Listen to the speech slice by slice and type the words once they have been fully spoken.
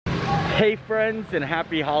Hey friends, and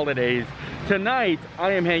happy holidays. Tonight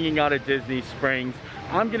I am hanging out at Disney Springs.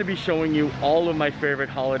 I'm going to be showing you all of my favorite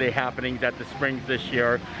holiday happenings at the Springs this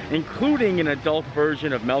year, including an adult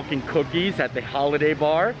version of Milk and Cookies at the Holiday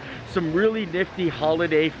Bar, some really nifty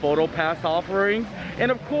holiday photo pass offerings,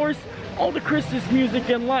 and of course all the Christmas music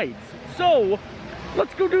and lights. So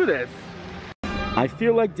let's go do this. I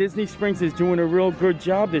feel like Disney Springs is doing a real good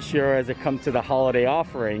job this year as it comes to the holiday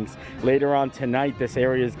offerings. Later on tonight, this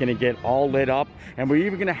area is going to get all lit up, and we're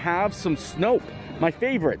even going to have some Snow, my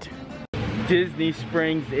favorite. Disney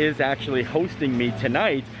Springs is actually hosting me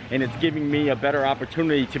tonight, and it's giving me a better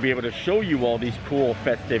opportunity to be able to show you all these cool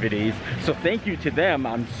festivities. So thank you to them.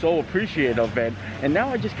 I'm so appreciative of it. And now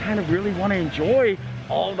I just kind of really want to enjoy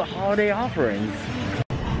all the holiday offerings.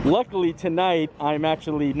 Luckily tonight, I'm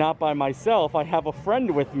actually not by myself. I have a friend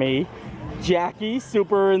with me, Jackie,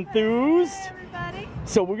 super enthused. Hey everybody.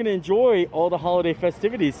 So we're gonna enjoy all the holiday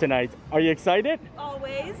festivities tonight. Are you excited?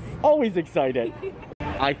 Always. Always excited.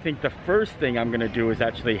 I think the first thing I'm gonna do is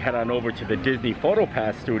actually head on over to the Disney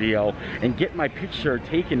PhotoPass studio and get my picture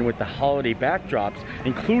taken with the holiday backdrops,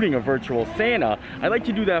 including a virtual Santa. I like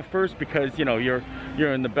to do that first because, you know, you're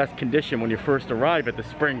in the best condition when you first arrive at the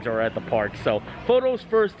Springs or at the park. So photos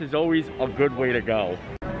first is always a good way to go.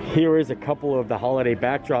 Here is a couple of the holiday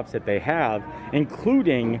backdrops that they have,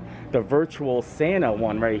 including the virtual Santa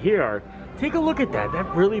one right here. Take a look at that.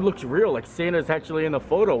 That really looks real, like Santa's actually in the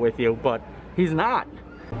photo with you, but he's not.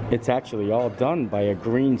 It's actually all done by a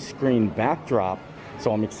green screen backdrop,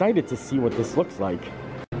 so I'm excited to see what this looks like.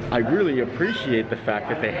 I really appreciate the fact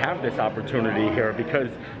that they have this opportunity here because,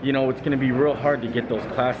 you know, it's going to be real hard to get those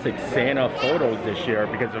classic Santa photos this year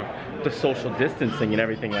because of the social distancing and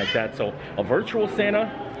everything like that. So a virtual Santa,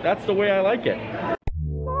 that's the way I like it.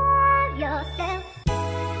 Love yourself.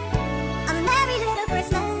 A merry little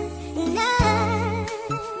Christmas.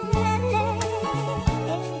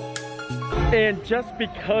 And just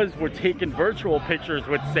because we're taking virtual pictures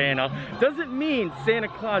with Santa doesn't mean Santa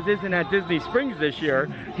Claus isn't at Disney Springs this year.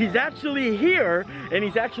 He's actually here, and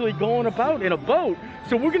he's actually going about in a boat.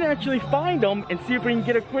 So we're gonna actually find him and see if we can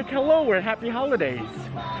get a quick hello or happy holidays.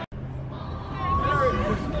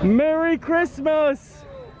 Merry Christmas!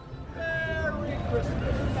 Merry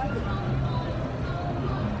Christmas!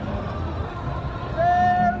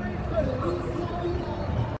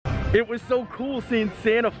 It was so cool seeing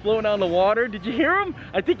Santa floating on the water. Did you hear him?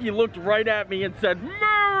 I think he looked right at me and said,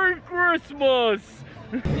 Merry Christmas!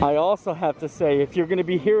 I also have to say, if you're gonna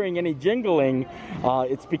be hearing any jingling,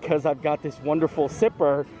 it's because I've got this wonderful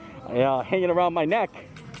sipper hanging around my neck.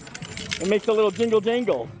 It makes a little jingle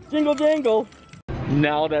jangle. Jingle jangle!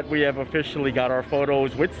 Now that we have officially got our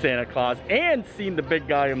photos with Santa Claus and seen the big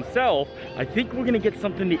guy himself, I think we're gonna get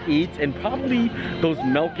something to eat and probably those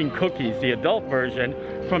Milk and Cookies, the adult version,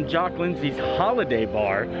 from Jock Lindsey's Holiday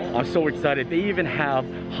Bar. I'm so excited. They even have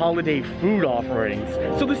holiday food offerings.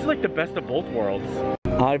 So this is like the best of both worlds.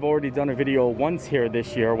 I've already done a video once here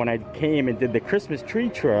this year when I came and did the Christmas tree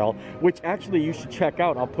trail, which actually you should check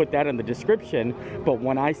out. I'll put that in the description. But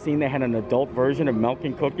when I seen they had an adult version of Milk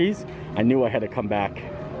and Cookies, I knew I had to come back.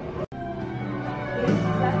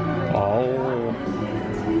 Oh.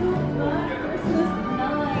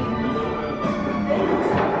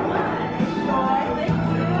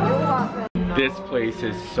 This place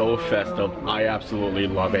is so festive. I absolutely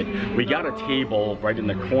love it. We got a table right in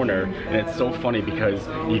the corner, and it's so funny because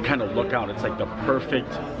you kind of look out. It's like the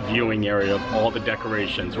perfect viewing area of all the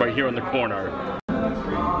decorations right here in the corner.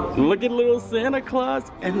 Look at little Santa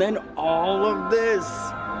Claus, and then all of this.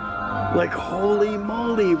 Like, holy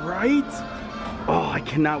moly, right? Oh, I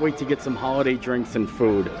cannot wait to get some holiday drinks and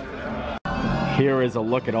food. Here is a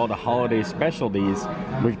look at all the holiday specialties.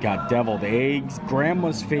 We've got deviled eggs,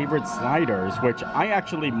 grandma's favorite sliders, which I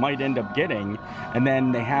actually might end up getting. And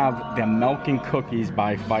then they have the Milk and Cookies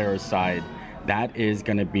by Fireside. That is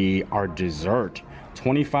gonna be our dessert,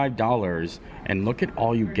 $25. And look at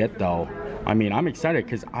all you get though. I mean, I'm excited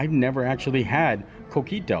because I've never actually had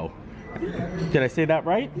coquito. Did I say that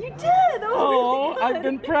right? You did! That was really good. I've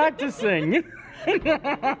been practicing.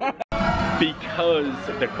 Because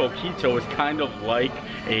the coquito is kind of like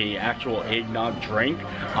a actual eggnog drink,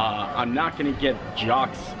 I'm not gonna get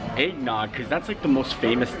Jock's eggnog because that's like the most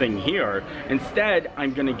famous thing here. Instead,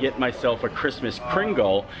 I'm gonna get myself a Christmas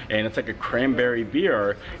Kringle, and it's like a cranberry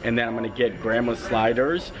beer, and then I'm gonna get grandma's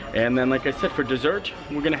sliders, and then like I said, for dessert,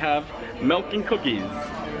 we're gonna have Milk and Cookies.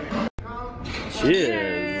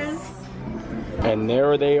 Cheers! And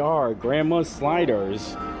there they are, grandma's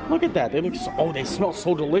sliders. Look at that, they look so, oh, they smell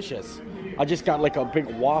so delicious. I just got like a big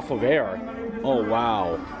waft of air. Oh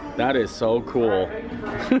wow, that is so cool.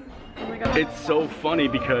 Oh my God. It's so funny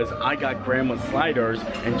because I got Grandma's sliders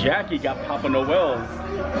and Jackie got Papa Noel's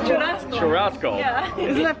churrasco. Yeah.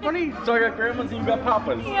 Isn't that funny? So I got Grandma's and you got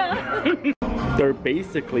Papa's. Yeah. They're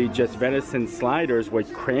basically just venison sliders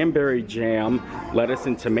with cranberry jam, lettuce,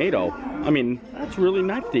 and tomato. I mean, that's really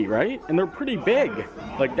nifty, right? And they're pretty big.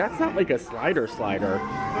 Like, that's not like a slider.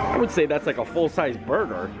 I would say that's like a full-size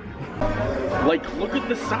burger. Like, look at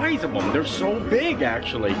the size of them. They're so big,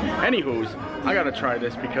 actually. Anywho's, I gotta try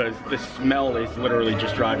this because the smell is literally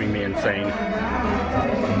just driving me insane.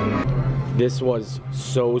 This was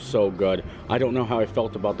so good. I don't know how I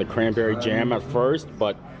felt about the cranberry jam at first,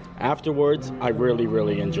 but afterwards, I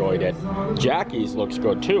really enjoyed it. Jackie's looks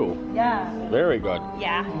good too. Yeah. Very good.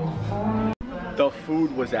 Yeah. The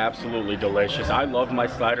food was absolutely delicious. I loved my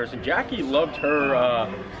sliders, and Jackie loved her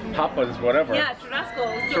Papa's whatever. Yeah,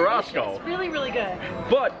 churrasco. Churrasco. It's really good.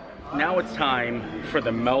 But now it's time for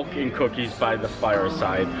the milk and cookies by the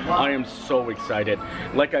fireside. I am so excited.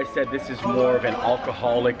 Like I said, this is more of an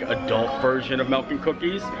alcoholic adult version of milk and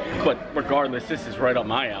cookies, but regardless, this is right up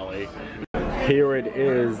my alley. Here it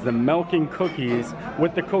is, the milk and cookies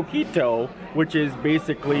with the coquito, which is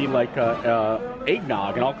basically like a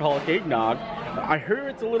eggnog, an alcoholic eggnog. I hear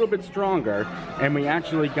it's a little bit stronger, and we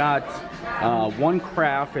actually got one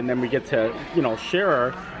craft, and then we get to, you know,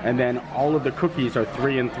 share, and then all of the cookies are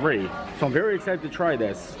 3 and 3. So I'm very excited to try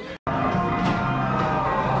this.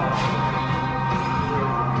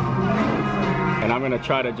 And I'm gonna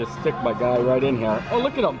try to just stick my guy right in here. Oh,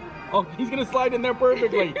 look at him. Oh, he's gonna slide in there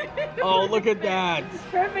perfectly. Oh, look at that.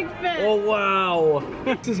 Perfect fit. Oh, wow.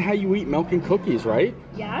 This is how you eat milk and cookies, right?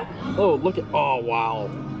 Yeah. Oh, look at, oh, wow.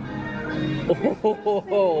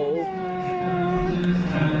 Oh.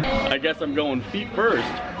 I guess I'm going feet first.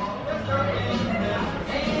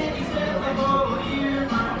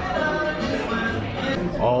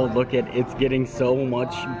 Oh, look at, it's getting so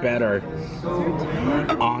much better.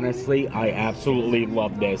 Honestly, I absolutely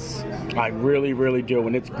love this. I really do,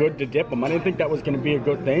 and it's good to dip them. I didn't think that was gonna be a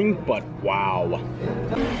good thing, but wow.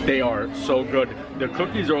 They are so good. The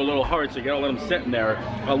cookies are a little hard, so you gotta let them sit in there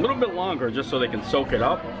a little bit longer just so they can soak it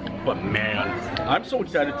up. But man, I'm so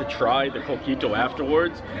excited to try the coquito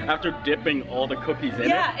afterwards, after dipping all the cookies in it.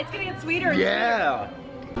 Yeah, it's gonna get sweeter and yeah.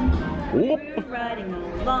 Whoop. Riding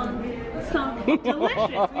along, so delicious.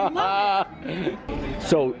 We love it.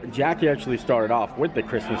 So Jackie actually started off with the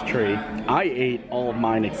Christmas tree. I ate all of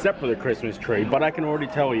mine except for the Christmas tree, but I can already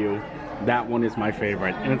tell you that one is my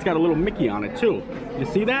favorite. And it's got a little Mickey on it too. You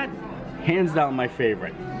see that? Hands down my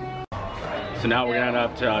favorite. So now we're gonna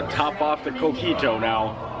have to top off the coquito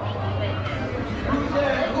now.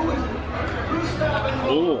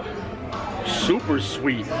 Oh, super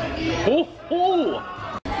sweet. Oh.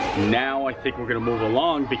 Now I think we're gonna move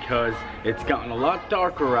along because it's gotten a lot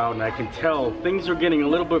darker out, and I can tell things are getting a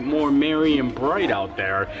little bit more merry and bright out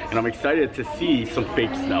there, and I'm excited to see some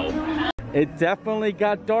fake snow. It definitely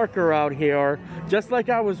got darker out here, just like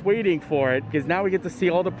I was waiting for it, because now we get to see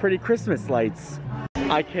all the pretty Christmas lights.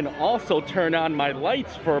 I can also turn on my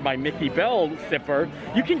lights for my Mickey Bell sipper.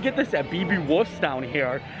 You can get this at BB Wolf's down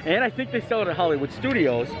here, and I think they sell it at Hollywood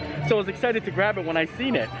Studios, so I was excited to grab it when I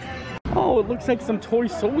seen it. Oh, it looks like some toy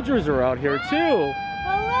soldiers are out here too.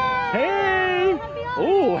 Hello. Hey!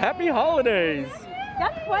 Oh, happy holidays!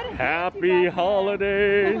 That's quite a Happy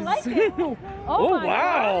holidays! I like it. Oh, my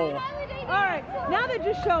wow! God. All right, now they're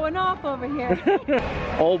just showing off over here.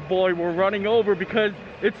 Oh boy, we're running over because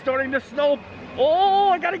it's starting to snow. Oh,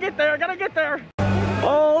 I gotta get there!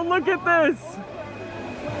 Oh, look at this!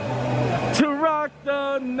 To rock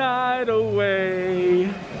the night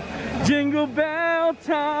away. Jingle bell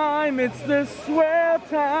time, it's the swell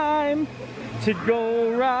time to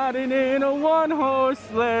go riding in a one-horse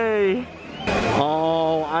sleigh.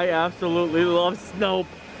 Oh, I absolutely love Snope,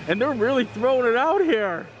 and they're really throwing it out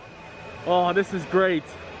here. Oh, this is great.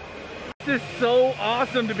 This is so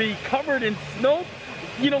awesome to be covered in Snope.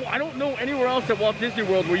 You know, I don't know anywhere else at Walt Disney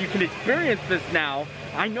World where you can experience this now.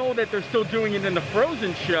 I know that they're still doing it in the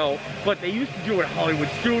Frozen show, but they used to do it at Hollywood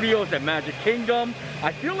Studios, at Magic Kingdom.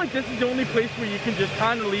 I feel like this is the only place where you can just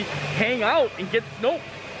kindly hang out and get Snope.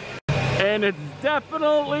 And it's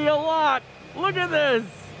definitely a lot. Look at this.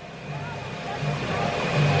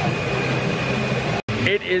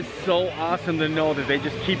 It is so awesome to know that they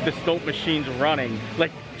just keep the Snope machines running,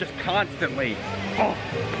 like just constantly. Oh,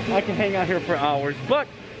 I can hang out here for hours, but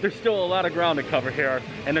there's still a lot of ground to cover here,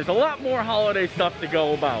 and there's a lot more holiday stuff to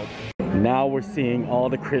go about. Now we're seeing all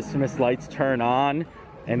the Christmas lights turn on,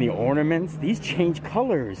 and the ornaments, these change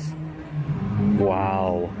colors.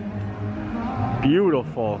 Wow.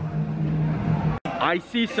 Beautiful. I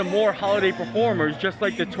see some more holiday performers, just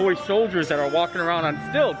like the toy soldiers that are walking around on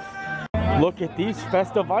stilts. Look at these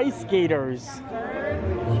festive ice skaters. These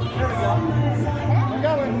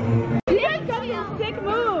guys got some sick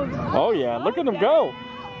moves. Oh yeah, look at them go.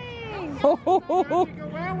 I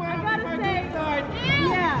gotta say,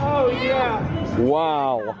 yeah. Oh, yeah.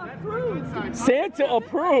 Wow. Approved. Santa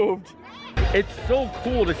approved. It's so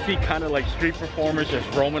cool to see kind of like street performers just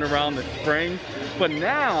roaming around the Springs. But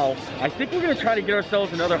now, I think we're gonna try to get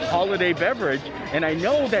ourselves another holiday beverage. And I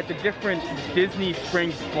know that the different Disney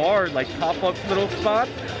Springs bar, like pop-up little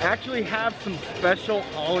spots, actually have some special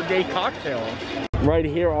holiday cocktails. Right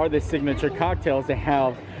here are the signature cocktails. They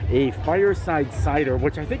have a fireside cider,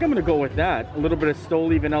 which I think I'm gonna go with that. A little bit of Stroll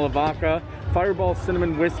vanilla vodka, Fireball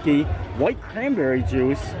cinnamon whiskey, white cranberry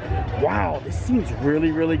juice. Wow, this seems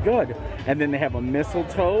really, really good. And then they have a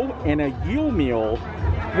mistletoe and a Yule meal.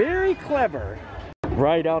 Very clever.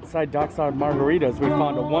 Right outside Dockside Margaritas, we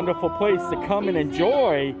found a wonderful place to come and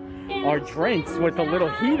enjoy our drinks with the little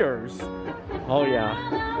heaters. Oh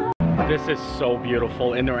yeah. This is so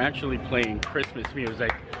beautiful, and they're actually playing Christmas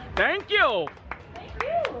music. Thank you!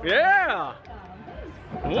 Yeah!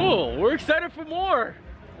 Oh, we're excited for more!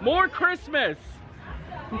 More Christmas!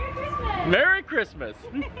 Merry Christmas!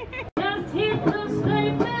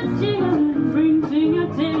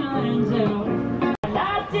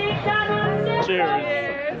 Cheers!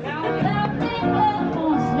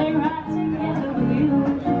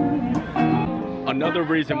 Another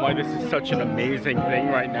reason why this is such an amazing thing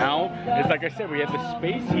right now is, like I said, we have the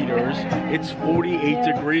space heaters. It's 48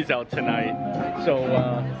 degrees out tonight. So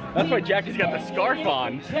that's why Jackie's got the scarf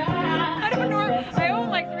on. I don't know. I own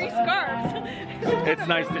like 3 scarves. It's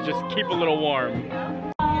nice to just keep a little warm.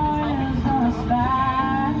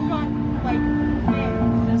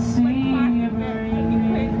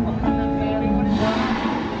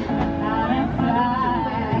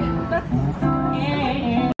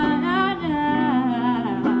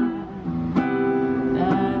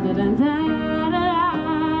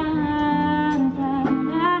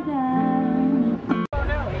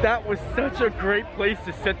 That was such a great place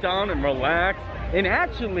to sit down and relax. And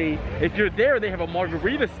actually, if you're there, they have a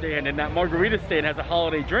margarita stand, and that margarita stand has a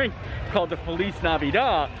holiday drink called the Feliz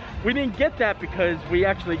Navidad. We didn't get that because we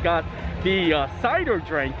actually got the cider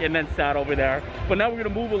drink and then sat over there. But now we're gonna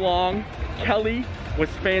move along. Kelly was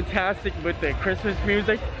fantastic with the Christmas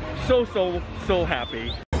music. So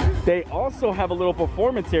happy. They also have a little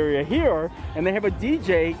performance area here, and they have a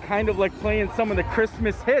DJ kind of like playing some of the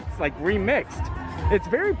Christmas hits, like remixed. It's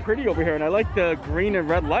very pretty over here, and I like the green and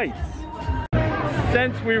red lights.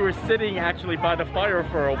 Since we were sitting actually by the fire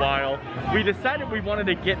for a while, we decided we wanted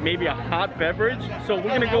to get maybe a hot beverage. So we're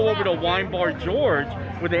gonna go over to Wine Bar George,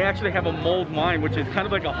 where they actually have a mulled wine, which is kind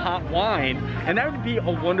of like a hot wine. And that would be a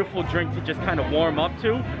wonderful drink to just kind of warm up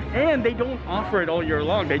to. And they don't offer it all year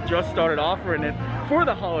long. They just started offering it for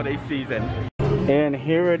the holiday season. And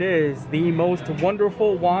here it is, the most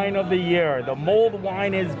wonderful wine of the year. The mulled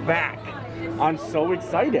wine is back. I'm so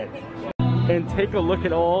excited. And take a look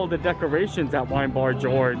at all the decorations at Wine Bar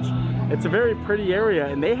George. It's a very pretty area,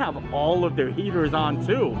 and they have all of their heaters on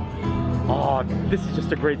too. Oh, this is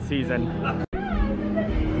just a great season.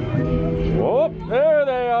 Oh, there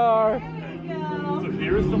they are. So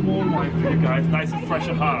here's the mulled wine for you guys, nice and fresh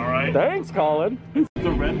and hot, all right? Thanks, Colin.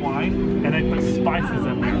 The red wine, and they put spices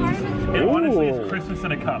in there. And honestly, it's Christmas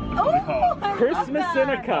in a cup. That's what we call it. Christmas in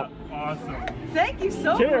a cup. Awesome. Thank you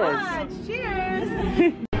so Cheers. much.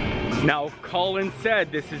 Cheers. Now, Colin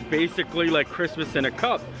said this is basically like Christmas in a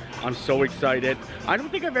cup. I'm so excited. I don't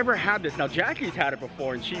think I've ever had this. Now, Jackie's had it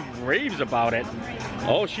before, and she raves about it.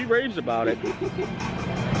 Oh, she raves about it.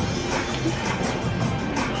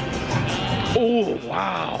 Oh,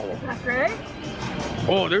 wow. That's great.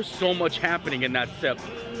 Oh, there's so much happening in that sip.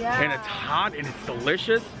 Yeah. And it's hot and it's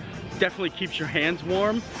delicious. Definitely keeps your hands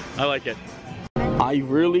warm. I like it. I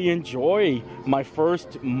really enjoy my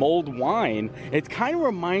first mulled wine. It kind of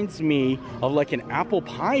reminds me of like an apple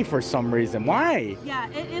pie for some reason. Why? Yeah,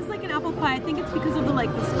 it is like an apple pie. I think it's because of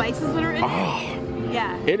the spices that are in it.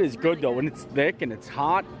 Yeah. It is good though, and it's thick and it's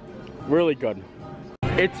hot. Really good.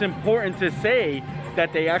 It's important to say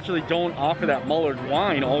that they actually don't offer that mulled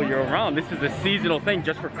wine all year round. This is a seasonal thing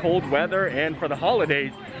just for cold weather and for the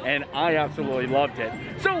holidays, and I absolutely loved it.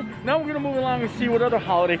 So now we're gonna move along and see what other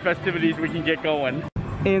holiday festivities we can get going.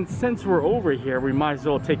 And since we're over here, we might as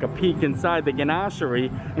well take a peek inside the ganachery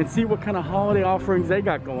and see what kind of holiday offerings they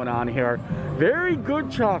got going on here. Very good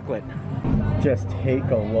chocolate. Just take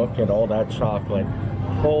a look at all that chocolate.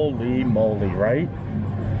 Holy moly, right?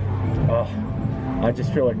 Oh, I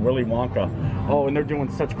just feel like Willy Wonka. Oh, and they're doing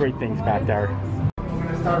such great things back there. We're going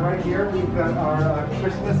to start right here. We've got our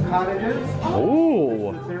Christmas cottages.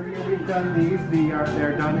 Ooh. This is Airbnb done these.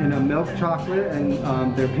 They're done in a milk chocolate and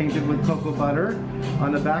they're painted with cocoa butter.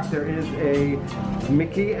 On the back there is a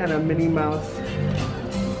Mickey and a Minnie Mouse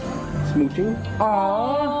smooching.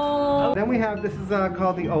 Oh. Then we have, this is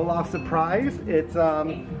called the Olaf Surprise. It's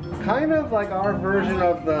kind of like our version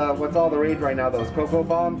of the, what's all the rage right now, those cocoa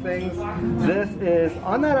bomb things. This is,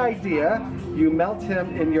 on that idea, you melt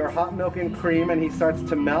him in your hot milk and cream and he starts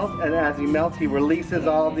to melt, and as he melts he releases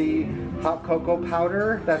all the hot cocoa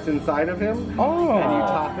powder that's inside of him. Oh. And you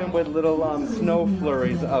top him with little snow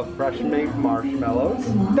flurries of fresh made marshmallows.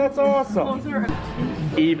 That's awesome.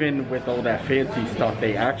 Even with all that fancy stuff,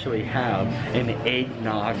 they actually have an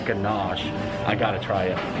eggnog ganache. I gotta try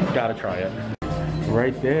it. Gotta try it.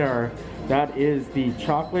 Right there, that is the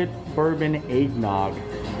chocolate bourbon eggnog.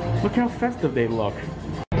 Look how festive they look.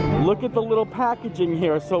 Look at the little packaging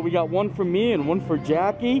here. So we got one for me and one for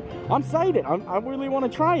Jackie. I'm excited. I really want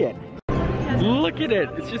to try it. Look at it.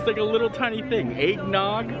 It's just like a little tiny thing.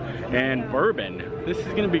 Eggnog and bourbon. This is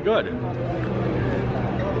gonna be good.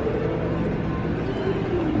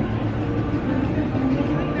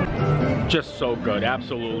 Just so good.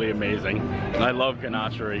 Absolutely amazing. I love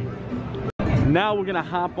ganachery. Now we're gonna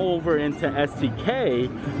hop over into STK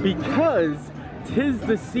because 'Tis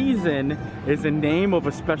the Season is the name of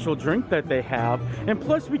a special drink that they have, and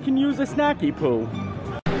plus we can use a snacky poo.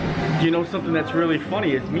 You know something that's really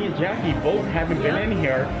funny is me and Jackie both haven't been in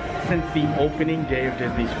here since the opening day of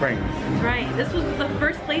Disney Springs. Right. This was the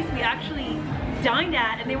first place we actually dined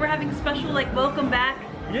at, and they were having special like welcome back.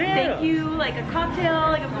 Yeah. Thank you, like a cocktail,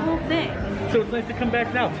 like a whole thing. So it's nice to come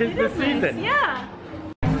back now. 'Tis the season. Nice. Yeah.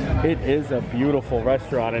 It is a beautiful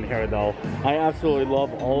restaurant in here though. I absolutely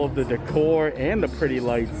love all of the decor and the pretty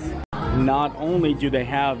lights. Not only do they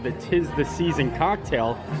have the 'Tis the Season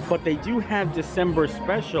cocktail, but they do have December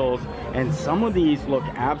specials, and some of these look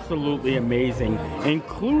absolutely amazing,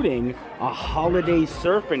 including a holiday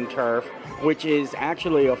surf and turf, which is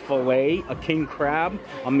actually a fillet, a king crab,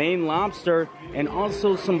 a Maine lobster, and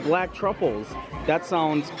also some black truffles. That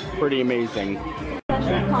sounds pretty amazing.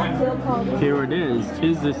 Here it is,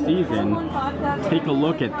 'Tis the Season. Take a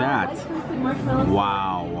look at that.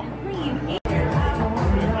 Wow.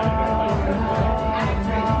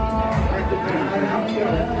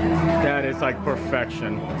 That is like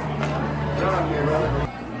perfection.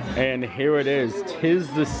 And here it is, 'Tis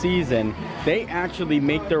the Season. They actually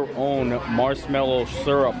make their own marshmallow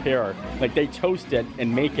syrup here. Like they toast it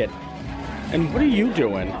and make it. And what are you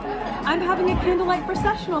doing? I'm having a candlelight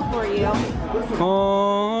processional for you. Oh,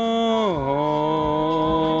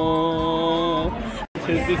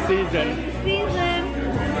 'tis the season.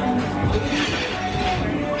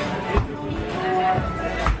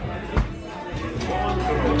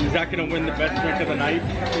 Is that gonna win the best drink of the night?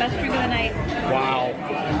 Best drink of the night. Wow.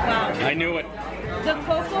 Wow. I knew it. The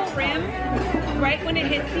cocoa rim, right when it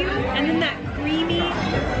hits you, and then that creamy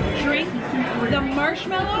drink. The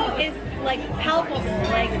marshmallow is like palpable,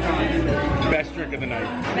 like Best drink of the night.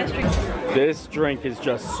 best drink. This drink is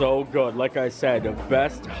just so good. Like I said, the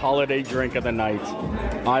best holiday drink of the night.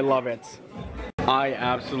 I love it. I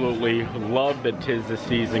absolutely love the 'Tis the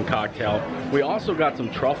Season cocktail. We also got some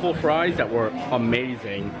truffle fries that were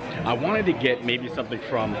amazing. I wanted to get maybe something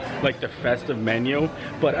from like the festive menu,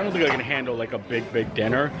 but I don't think I can handle like a big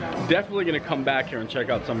dinner. Definitely gonna come back here and check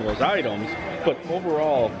out some of those items. But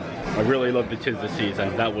overall, I really love the 'Tis the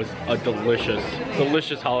Season. That was a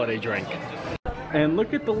delicious holiday drink. And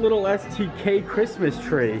look at the little STK Christmas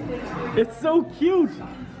tree. It's so cute.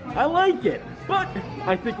 I like it, but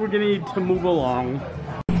I think we're gonna need to move along.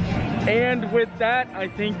 And with that, I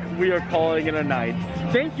think we are calling it a night.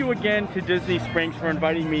 Thank you again to Disney Springs for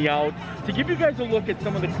inviting me out to give you guys a look at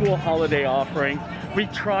some of the cool holiday offerings. We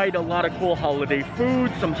tried a lot of cool holiday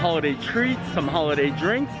food, some holiday treats, some holiday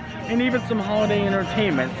drinks, and even some holiday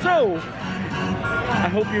entertainment. So, I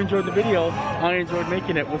hope you enjoyed the video. I enjoyed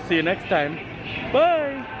making it. We'll see you next time.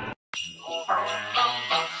 Bye!